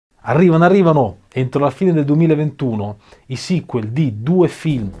Arrivano, entro la fine del 2021, i sequel di due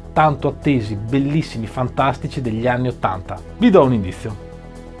film tanto attesi, bellissimi, fantastici degli anni 80. Vi do un indizio.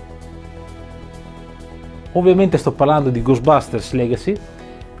 Ovviamente sto parlando di Ghostbusters Legacy,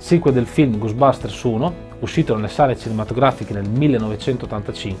 sequel del film Ghostbusters 1, uscito nelle sale cinematografiche nel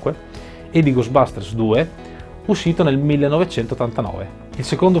 1985, e di Ghostbusters 2, uscito nel 1989. Il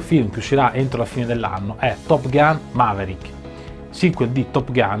secondo film che uscirà entro la fine dell'anno è Top Gun Maverick, sequel di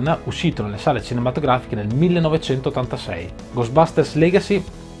Top Gun, uscito nelle sale cinematografiche nel 1986. Ghostbusters Legacy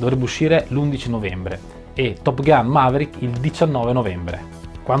dovrebbe uscire l'11 novembre e Top Gun Maverick il 19 novembre.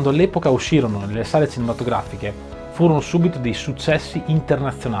 Quando all'epoca uscirono nelle sale cinematografiche furono subito dei successi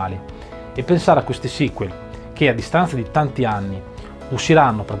internazionali, e pensare a questi sequel che a distanza di tanti anni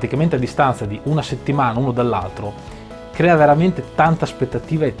usciranno praticamente a distanza di una settimana uno dall'altro crea veramente tanta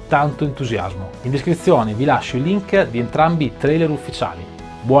aspettativa e tanto entusiasmo. In descrizione vi lascio il link di entrambi i trailer ufficiali.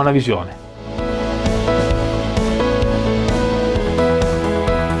 Buona visione!